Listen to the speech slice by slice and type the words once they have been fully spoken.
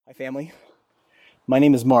Hi, family. My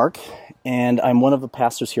name is Mark, and I'm one of the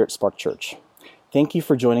pastors here at Spark Church. Thank you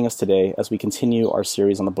for joining us today as we continue our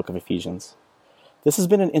series on the book of Ephesians. This has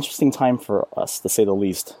been an interesting time for us, to say the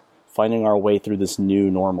least, finding our way through this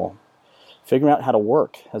new normal. Figuring out how to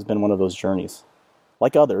work has been one of those journeys.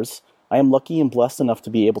 Like others, I am lucky and blessed enough to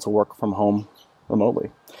be able to work from home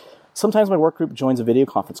remotely. Sometimes my work group joins a video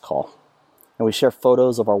conference call, and we share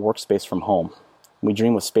photos of our workspace from home. We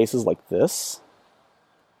dream of spaces like this,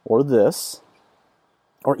 or this,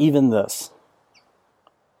 or even this.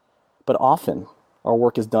 But often, our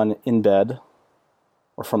work is done in bed,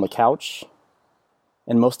 or from the couch,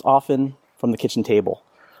 and most often from the kitchen table,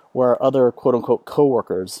 where our other quote-unquote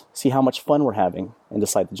co-workers see how much fun we're having and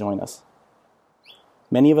decide to join us.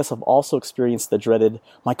 Many of us have also experienced the dreaded,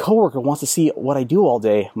 my coworker wants to see what I do all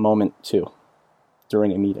day moment too,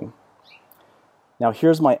 during a meeting. Now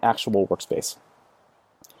here's my actual workspace.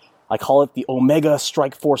 I call it the Omega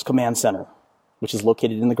Strike Force Command Center, which is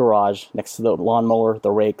located in the garage next to the lawnmower,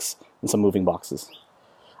 the rakes, and some moving boxes.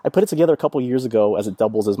 I put it together a couple years ago as it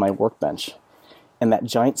doubles as my workbench. And that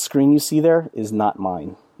giant screen you see there is not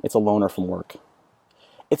mine. It's a loaner from work.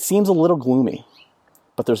 It seems a little gloomy,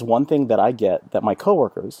 but there's one thing that I get that my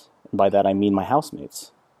coworkers, and by that I mean my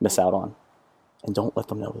housemates, miss out on. And don't let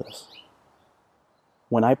them know this.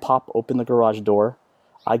 When I pop open the garage door,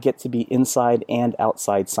 I get to be inside and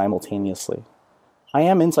outside simultaneously. I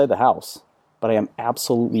am inside the house, but I am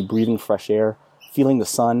absolutely breathing fresh air, feeling the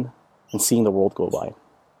sun, and seeing the world go by.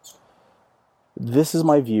 This is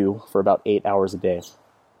my view for about 8 hours a day.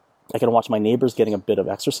 I can watch my neighbors getting a bit of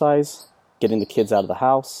exercise, getting the kids out of the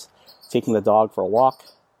house, taking the dog for a walk,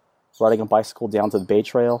 riding a bicycle down to the Bay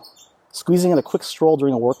Trail, squeezing in a quick stroll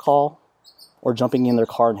during a work call, or jumping in their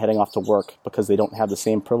car and heading off to work because they don't have the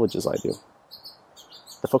same privileges I do.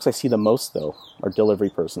 The folks I see the most, though, are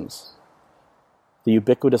delivery persons. The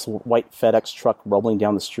ubiquitous white FedEx truck rumbling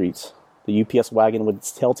down the streets, the UPS wagon with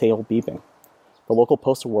its telltale beeping, the local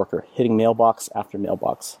postal worker hitting mailbox after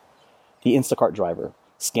mailbox, the Instacart driver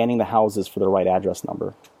scanning the houses for the right address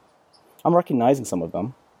number. I'm recognizing some of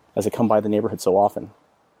them as I come by the neighborhood so often.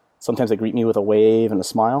 Sometimes they greet me with a wave and a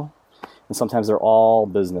smile, and sometimes they're all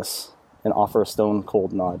business and offer a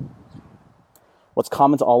stone-cold nod. What's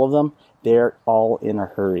common to all of them? They're all in a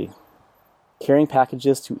hurry. Carrying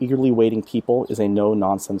packages to eagerly waiting people is a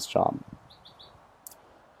no-nonsense job.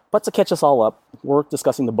 But to catch us all up, we're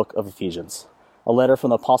discussing the book of Ephesians, a letter from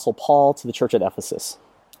the Apostle Paul to the church at Ephesus.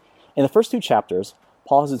 In the first 2 chapters,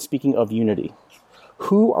 Paul has been speaking of unity.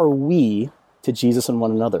 Who are we to Jesus and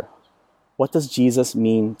one another? What does Jesus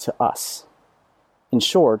mean to us? In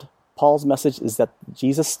short, Paul's message is that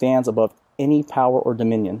Jesus stands above any power or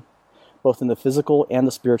dominion, both in the physical and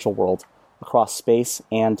the spiritual world, across space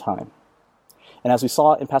and time. And as we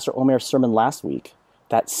saw in Pastor Omer's sermon last week,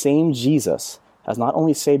 that same Jesus has not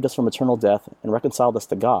only saved us from eternal death and reconciled us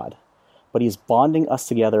to God, but he's bonding us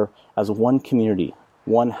together as one community,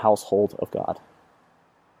 one household of God.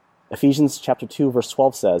 Ephesians chapter 2, verse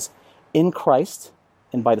 12 says, "In Christ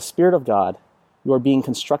and by the Spirit of God, you are being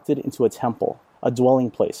constructed into a temple, a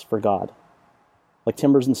dwelling place for God. Like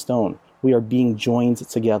timbers and stone, we are being joined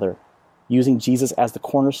together, using Jesus as the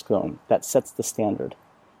cornerstone that sets the standard,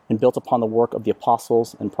 and built upon the work of the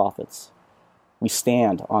apostles and prophets. We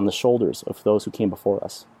stand on the shoulders of those who came before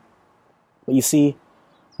us." But you see,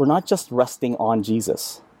 we're not just resting on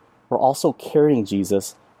Jesus. We're also carrying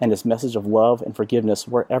Jesus and his message of love and forgiveness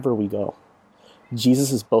wherever we go.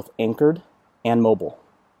 Jesus is both anchored and mobile.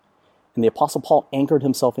 And the Apostle Paul anchored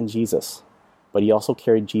himself in Jesus, but he also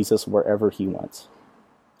carried Jesus wherever he went.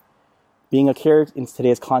 Being a carrier in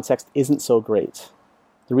today's context isn't so great.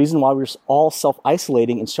 The reason why we're all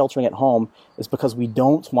self-isolating and sheltering at home is because we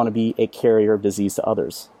don't want to be a carrier of disease to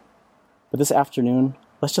others. But this afternoon,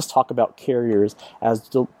 let's just talk about carriers as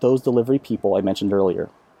those delivery people I mentioned earlier,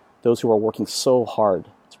 those who are working so hard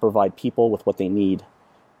to provide people with what they need,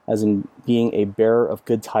 as in being a bearer of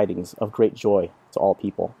good tidings of great joy to all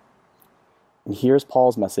people. And here's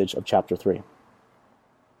Paul's message of chapter 3.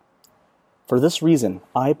 "For this reason,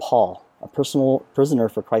 I, Paul, a personal prisoner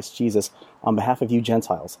for Christ Jesus, on behalf of you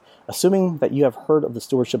Gentiles, assuming that you have heard of the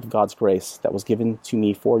stewardship of God's grace that was given to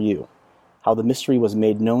me for you, how the mystery was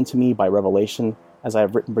made known to me by revelation, as I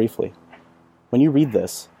have written briefly. When you read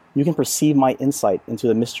this, you can perceive my insight into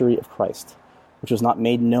the mystery of Christ, which was not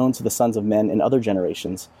made known to the sons of men in other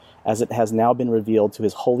generations, as it has now been revealed to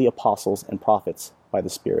his holy apostles and prophets by the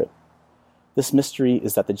Spirit. This mystery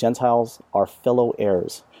is that the Gentiles are fellow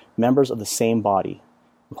heirs, members of the same body,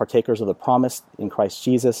 and partakers of the promise in Christ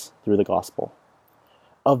Jesus through the gospel.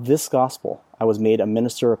 Of this gospel I was made a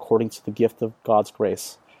minister according to the gift of God's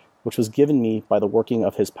grace, which was given me by the working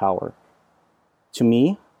of his power. To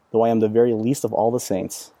me, though I am the very least of all the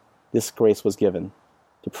saints, this grace was given,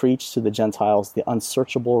 to preach to the Gentiles the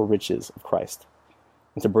unsearchable riches of Christ,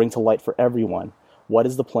 and to bring to light for everyone what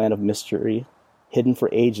is the plan of mystery hidden for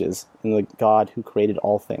ages in the God who created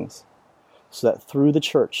all things, so that through the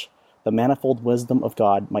church the manifold wisdom of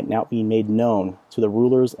God might now be made known to the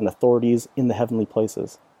rulers and authorities in the heavenly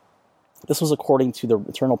places. This was according to the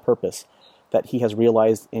eternal purpose that he has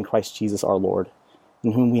realized in Christ Jesus our Lord,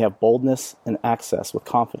 in whom we have boldness and access with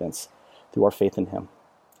confidence through our faith in him.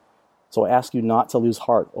 So I ask you not to lose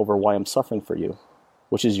heart over why I'm suffering for you,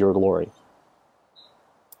 which is your glory.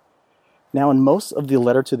 Now, in most of the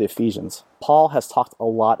letter to the Ephesians, Paul has talked a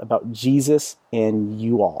lot about Jesus and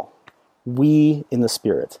you all. We in the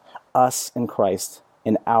Spirit, us in Christ,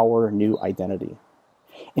 and our new identity.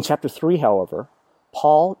 In chapter 3, however,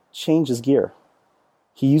 Paul changes gear.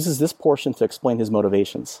 He uses this portion to explain his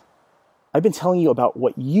motivations. I've been telling you about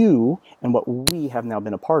what you and what we have now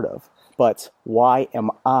been a part of, but why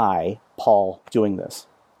am I, Paul, doing this?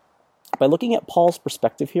 By looking at Paul's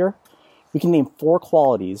perspective here, we can name 4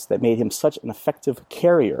 qualities that made him such an effective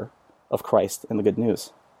carrier of Christ and the good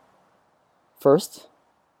news. First,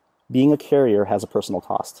 being a carrier has a personal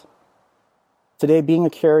cost. Today, being a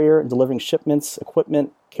carrier and delivering shipments,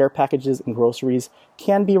 equipment, care packages, and groceries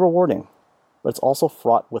can be rewarding, but it's also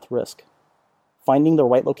fraught with risk. Finding the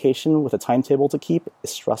right location with a timetable to keep is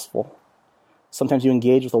stressful. Sometimes you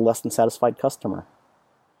engage with a less than satisfied customer.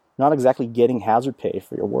 You're not exactly getting hazard pay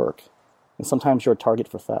for your work, and sometimes you're a target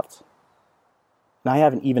for theft. And I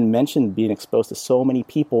haven't even mentioned being exposed to so many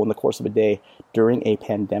people in the course of a day during a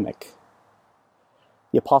pandemic.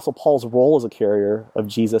 The Apostle Paul's role as a carrier of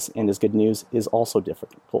Jesus and his good news is also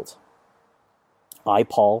difficult. I,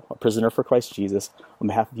 Paul, a prisoner for Christ Jesus, on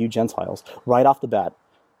behalf of you Gentiles, right off the bat,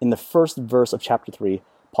 in the first verse of chapter 3,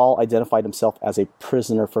 Paul identified himself as a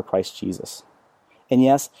prisoner for Christ Jesus. And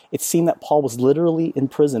yes, it seemed that Paul was literally in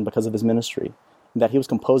prison because of his ministry, and that he was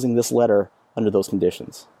composing this letter under those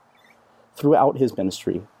conditions. Throughout his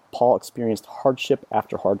ministry, Paul experienced hardship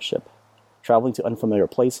after hardship, traveling to unfamiliar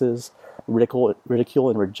places, ridicule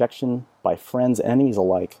and rejection by friends and enemies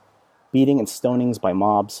alike, beating and stonings by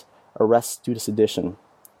mobs, arrests due to sedition.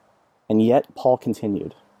 And yet Paul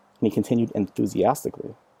continued, and he continued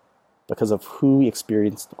enthusiastically, because of who he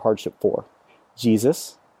experienced hardship for,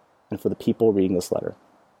 Jesus, and for the people reading this letter.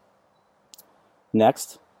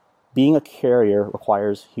 Next, being a carrier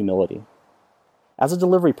requires humility. As a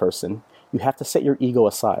delivery person, you have to set your ego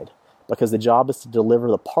aside, because the job is to deliver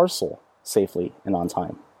the parcel safely and on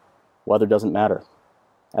time. Weather doesn't matter.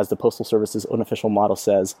 As the Postal Service's unofficial motto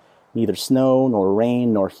says, neither snow, nor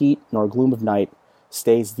rain, nor heat, nor gloom of night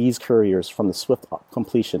stays these couriers from the swift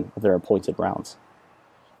completion of their appointed rounds.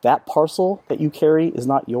 That parcel that you carry is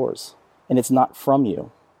not yours, and it's not from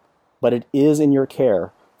you, but it is in your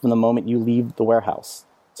care from the moment you leave the warehouse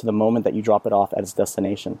to the moment that you drop it off at its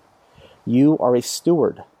destination. You are a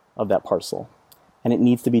steward of that parcel, and it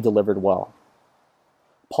needs to be delivered well.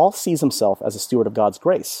 Paul sees himself as a steward of God's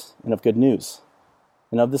grace and of good news.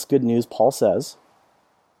 And of this good news, Paul says,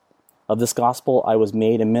 "Of this gospel I was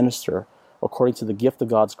made a minister according to the gift of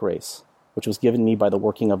God's grace, which was given me by the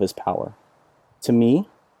working of his power. To me,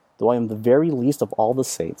 though I am the very least of all the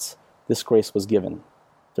saints, this grace was given,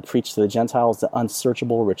 to preach to the Gentiles the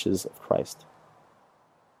unsearchable riches of Christ."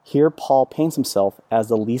 Here, Paul paints himself as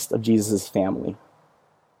the least of Jesus' family.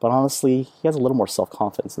 But honestly, he has a little more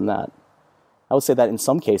self-confidence than that. I would say that in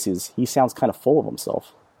some cases, he sounds kind of full of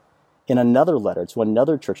himself. In another letter to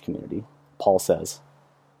another church community, Paul says,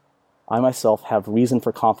 "I myself have reason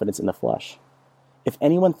for confidence in the flesh. If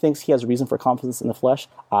anyone thinks he has reason for confidence in the flesh,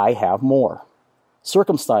 I have more.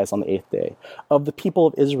 Circumcised on the 8th day, of the people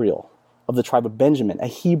of Israel, of the tribe of Benjamin, a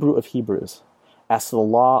Hebrew of Hebrews, as to the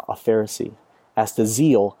law, a Pharisee, as to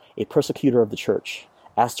zeal, a persecutor of the church,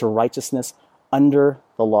 as to righteousness, under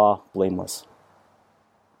the law, blameless."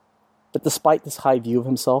 But despite this high view of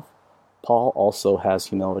himself, Paul also has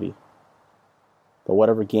humility. "But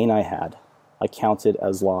whatever gain I had, I counted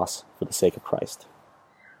as loss for the sake of Christ."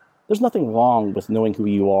 There's nothing wrong with knowing who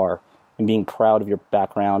you are and being proud of your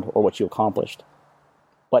background or what you accomplished.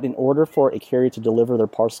 But in order for a carrier to deliver their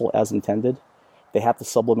parcel as intended, they have to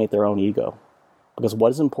sublimate their own ego. Because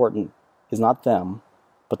what is important is not them,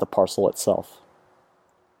 but the parcel itself.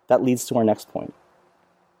 That leads to our next point.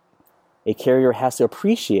 A carrier has to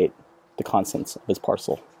appreciate the contents of his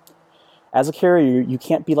parcel. As a carrier, you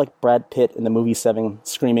can't be like Brad Pitt in the movie Seven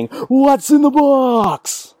screaming, "What's in the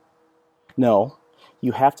box?" No,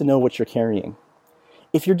 you have to know what you're carrying.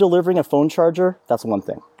 If you're delivering a phone charger, that's one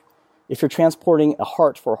thing. If you're transporting a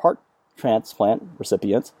heart for a heart transplant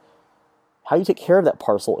recipient, How you take care of that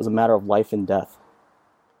parcel is a matter of life and death.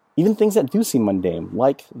 Even things that do seem mundane,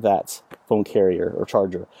 like that phone carrier or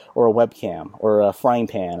charger, or a webcam, or a frying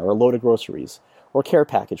pan, or a load of groceries, or a care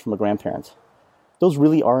package from a grandparent. Those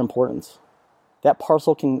really are important. That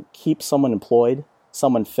parcel can keep someone employed,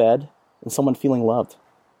 someone fed, and someone feeling loved.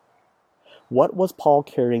 What was Paul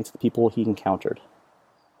carrying to the people he encountered?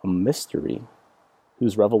 A mystery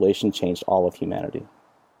whose revelation changed all of humanity.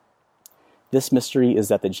 This mystery is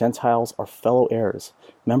that the Gentiles are fellow heirs,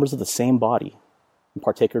 members of the same body, and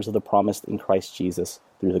partakers of the promise in Christ Jesus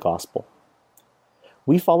through the gospel.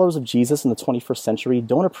 We followers of Jesus in the 21st century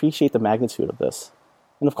don't appreciate the magnitude of this.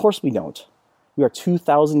 And of course we don't. We are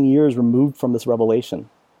 2,000 years removed from this revelation.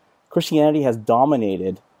 Christianity has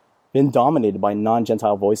been dominated by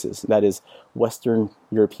non-Gentile voices, that is, Western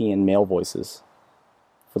European male voices,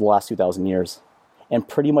 for the last 2,000 years. And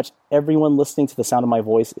pretty much everyone listening to the sound of my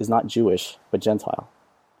voice is not Jewish, but Gentile.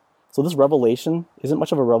 So this revelation isn't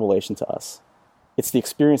much of a revelation to us. It's the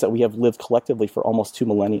experience that we have lived collectively for almost 2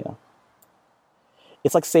 millennia.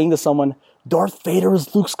 It's like saying to someone, Darth Vader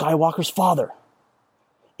is Luke Skywalker's father.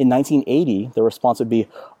 In 1980, the response would be,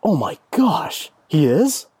 oh my gosh, he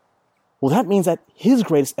is? Well, that means that his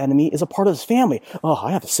greatest enemy is a part of his family. Oh,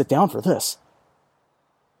 I have to sit down for this.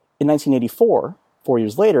 In 1984, 4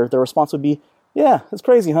 years later, the response would be, yeah, that's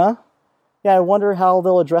crazy, huh? Yeah, I wonder how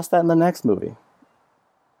they'll address that in the next movie.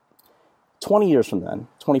 20 years from then,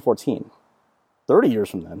 2014, 30 years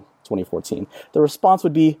from then, 2014, the response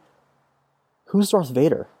would be, who's Darth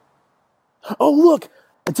Vader? Oh, look,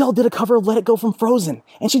 Adele did a cover of Let It Go from Frozen,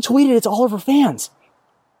 and she tweeted it to all of her fans.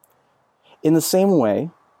 In the same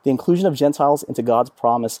way, the inclusion of Gentiles into God's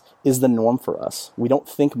promise is the norm for us. We don't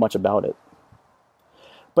think much about it.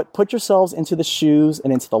 But put yourselves into the shoes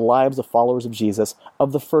and into the lives of followers of Jesus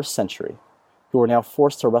of the first century, who are now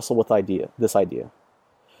forced to wrestle with this idea.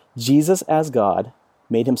 Jesus, as God,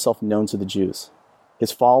 made himself known to the Jews.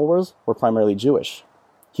 His followers were primarily Jewish.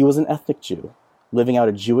 He was an ethnic Jew, living out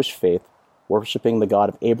a Jewish faith, worshiping the God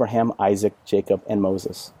of Abraham, Isaac, Jacob, and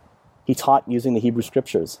Moses. He taught using the Hebrew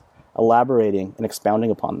scriptures, elaborating and expounding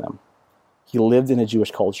upon them. He lived in a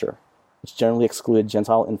Jewish culture, which generally excluded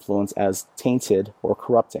Gentile influence as tainted or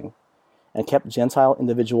corrupting, and kept Gentile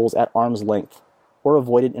individuals at arm's length, or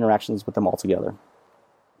avoided interactions with them altogether.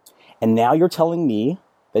 And now you're telling me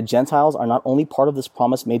that Gentiles are not only part of this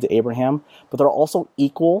promise made to Abraham, but they're also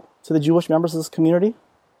equal to the Jewish members of this community?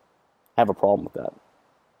 I have a problem with that.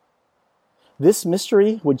 This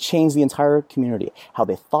mystery would change the entire community, how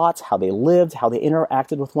they thought, how they lived, how they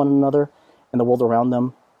interacted with one another and the world around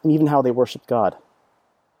them, and even how they worshiped God.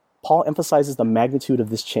 Paul emphasizes the magnitude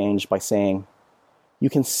of this change by saying,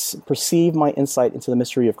 you can perceive my insight into the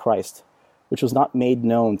mystery of Christ, which was not made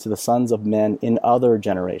known to the sons of men in other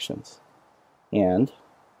generations. And,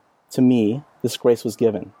 to me, this grace was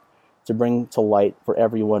given to bring to light for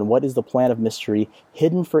everyone what is the plan of mystery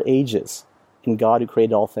hidden for ages in God who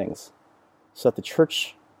created all things, so that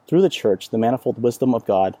through the church, the manifold wisdom of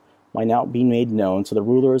God might now be made known to the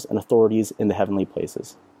rulers and authorities in the heavenly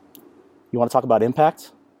places. You want to talk about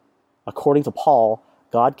impact? According to Paul,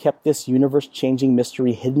 God kept this universe-changing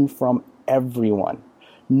mystery hidden from everyone.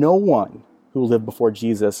 No one who lived before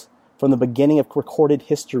Jesus, from the beginning of recorded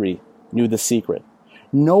history, knew the secret.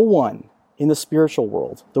 No one in the spiritual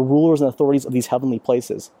world, the rulers and authorities of these heavenly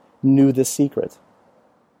places, knew this secret.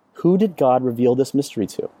 Who did God reveal this mystery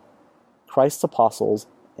to? Christ's apostles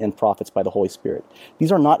and prophets by the Holy Spirit.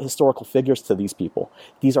 These are not historical figures to these people.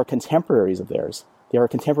 These are contemporaries of theirs. They are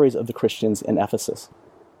contemporaries of the Christians in Ephesus.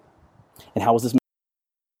 And how was this?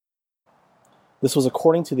 This was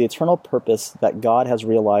according to the eternal purpose that God has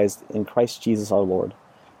realized in Christ Jesus our Lord,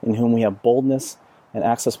 in whom we have boldness and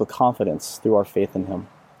access with confidence through our faith in him.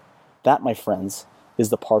 That, my friends, is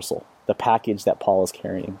the parcel, the package that Paul is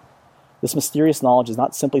carrying. This mysterious knowledge is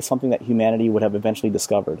not simply something that humanity would have eventually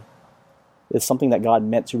discovered. It's something that God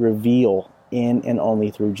meant to reveal in and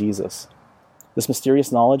only through Jesus. This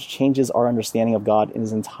mysterious knowledge changes our understanding of God in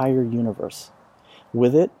his entire universe.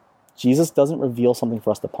 With it, Jesus doesn't reveal something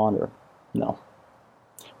for us to ponder. No.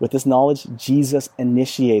 With this knowledge, Jesus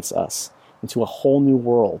initiates us into a whole new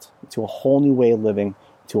world, into a whole new way of living,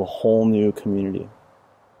 into a whole new community.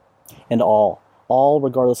 And all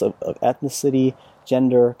regardless of ethnicity,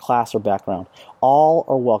 gender, class, or background, all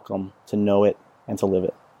are welcome to know it and to live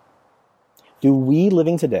it. Do we,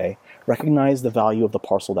 living today, recognize the value of the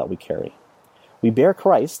parcel that we carry? We bear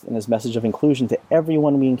Christ and his message of inclusion to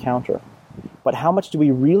everyone we encounter. But how much do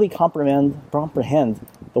we really comprehend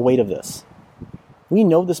the weight of this? We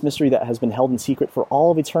know this mystery that has been held in secret for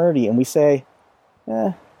all of eternity, and we say,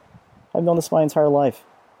 I've known this my entire life.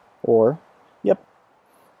 Or, yep,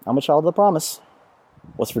 I'm a child of the promise.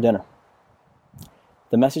 What's for dinner?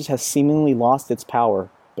 The message has seemingly lost its power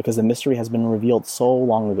because the mystery has been revealed so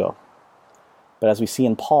long ago. But as we see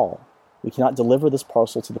in Paul, we cannot deliver this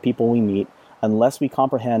parcel to the people we meet unless we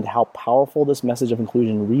comprehend how powerful this message of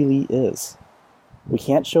inclusion really is. We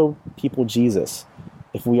can't show people Jesus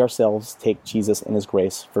if we ourselves take Jesus and his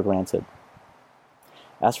grace for granted.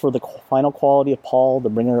 As for the final quality of Paul, the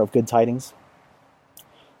bringer of good tidings,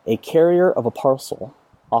 a carrier of a parcel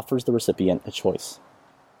offers the recipient a choice.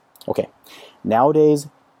 Okay, nowadays,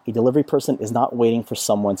 a delivery person is not waiting for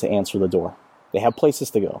someone to answer the door. They have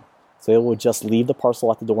places to go, so they will just leave the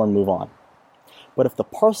parcel at the door and move on. But if the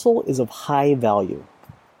parcel is of high value,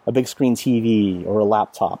 a big screen TV or a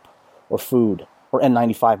laptop or food or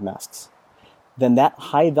N95 masks, then that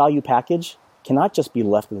high value package cannot just be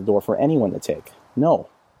left at the door for anyone to take. No,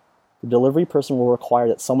 the delivery person will require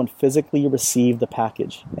that someone physically receive the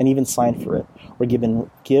package and even sign for it or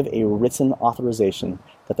give a written authorization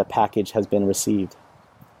that the package has been received.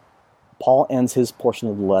 Paul ends his portion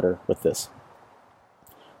of the letter with this.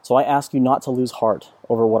 So I ask you not to lose heart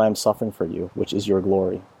over what I am suffering for you, which is your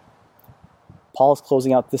glory. Paul is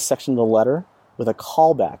closing out this section of the letter with a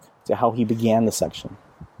callback to how he began the section.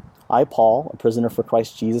 I, Paul, a prisoner for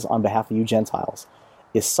Christ Jesus on behalf of you Gentiles,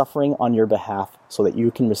 is suffering on your behalf so that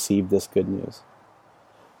you can receive this good news.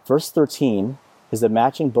 Verse 13 is the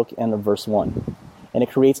matching bookend of verse 1, and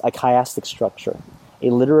it creates a chiastic structure, a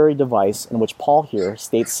literary device in which Paul here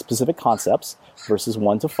states specific concepts, verses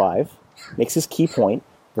 1 to 5, makes his key point,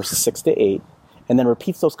 verses 6 to 8, and then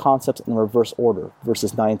repeats those concepts in reverse order,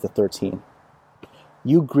 verses 9 to 13.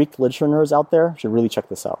 You Greek literature nerds out there should really check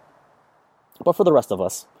this out. But for the rest of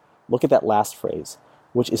us, look at that last phrase,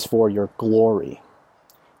 which is for your glory.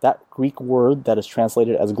 That Greek word that is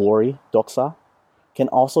translated as glory, doxa, can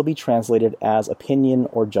also be translated as opinion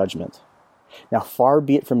or judgment. Now, far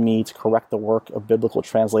be it from me to correct the work of biblical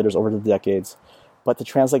translators over the decades, but to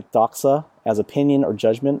translate doxa as opinion or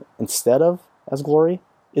judgment instead of as glory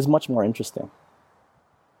is much more interesting.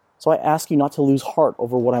 So I ask you not to lose heart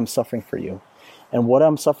over what I'm suffering for you. And what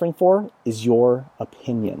I'm suffering for is your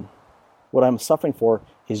opinion. What I'm suffering for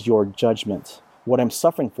is your judgment. What I'm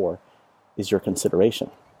suffering for is your consideration.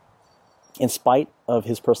 In spite of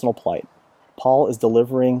his personal plight, Paul is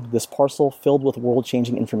delivering this parcel filled with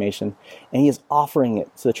world-changing information, and he is offering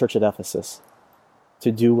it to the church at Ephesus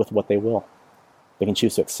to do with what they will. They can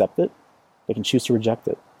choose to accept it. They can choose to reject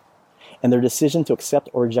it. And their decision to accept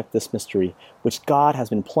or reject this mystery, which God has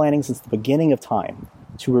been planning since the beginning of time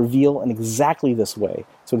to reveal in exactly this way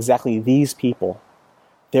to exactly these people,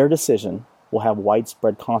 their decision will have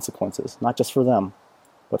widespread consequences, not just for them,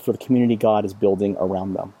 but for the community God is building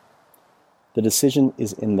around them. The decision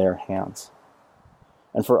is in their hands.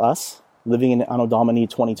 And for us, living in Anno Domini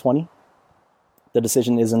 2020, the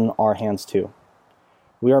decision is in our hands too.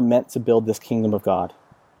 We are meant to build this kingdom of God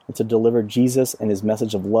and to deliver Jesus and his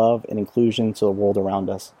message of love and inclusion to the world around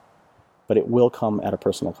us. But it will come at a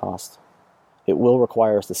personal cost. It will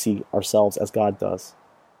require us to see ourselves as God does.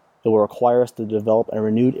 It will require us to develop a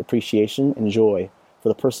renewed appreciation and joy for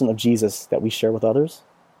the person of Jesus that we share with others.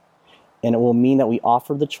 And it will mean that we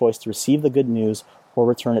offer the choice to receive the good news or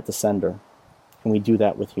return it to sender. And we do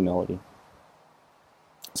that with humility.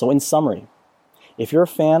 So in summary, if you're a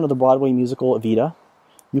fan of the Broadway musical Evita,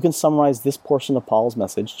 you can summarize this portion of Paul's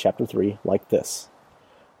message, chapter 3, like this.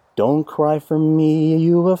 Don't cry for me,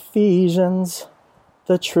 you Ephesians.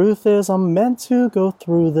 The truth is I'm meant to go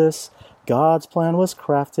through this. God's plan was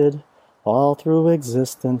crafted all through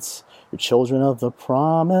existence. You're children of the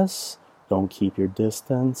promise. Don't keep your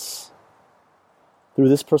distance. Through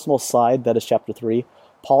this personal side, that is chapter 3,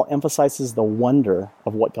 Paul emphasizes the wonder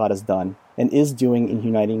of what God has done and is doing in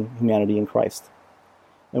uniting humanity in Christ.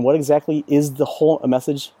 And what exactly is the whole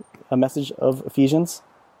message of Ephesians?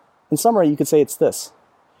 In summary, you could say it's this.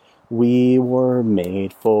 We were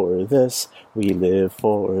made for this. We live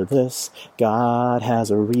for this. God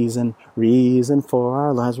has a reason for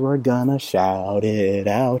our lives. We're gonna shout it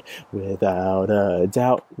out without a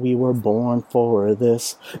doubt. We were born for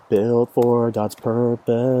this, built for God's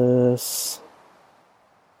purpose.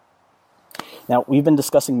 Now, we've been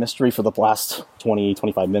discussing mystery for the last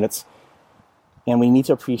 20-25 minutes, and we need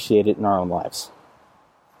to appreciate it in our own lives.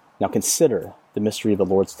 Now, consider the mystery of the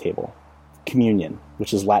Lord's table. Communion,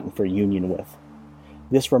 which is Latin for union with.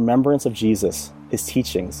 This remembrance of Jesus, his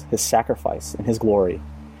teachings, his sacrifice, and his glory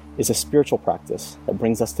is a spiritual practice that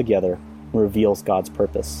brings us together and reveals God's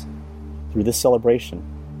purpose. Through this celebration,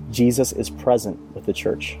 Jesus is present with the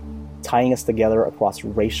church, tying us together across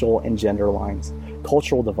racial and gender lines,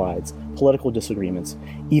 cultural divides, political disagreements,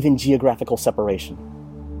 even geographical separation.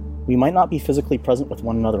 We might not be physically present with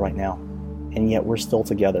one another right now, and yet we're still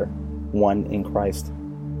together, one in Christ.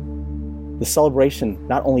 The celebration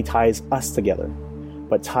not only ties us together,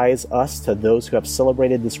 but ties us to those who have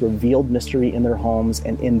celebrated this revealed mystery in their homes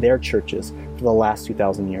and in their churches for the last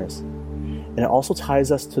 2,000 years. And it also ties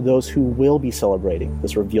us to those who will be celebrating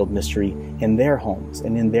this revealed mystery in their homes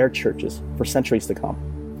and in their churches for centuries to come.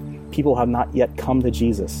 People who have not yet come to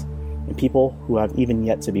Jesus, and people who have even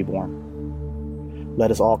yet to be born. Let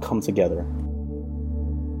us all come together.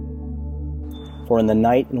 For in the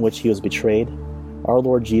night in which he was betrayed, our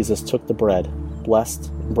Lord Jesus took the bread, blessed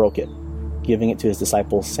and broke it, giving it to his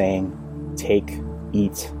disciples, saying, "Take,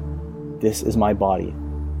 eat. This is my body,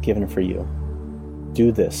 given for you.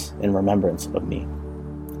 Do this in remembrance of me."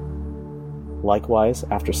 Likewise,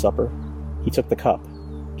 after supper, he took the cup,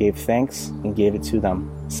 gave thanks, and gave it to them,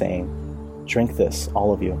 saying, "Drink this,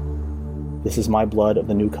 all of you. This is my blood of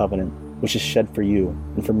the new covenant, which is shed for you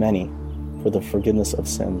and for many for the forgiveness of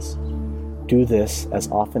sins. Do this as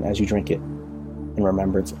often as you drink it in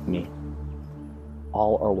remembrance of me."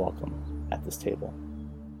 All are welcome at this table.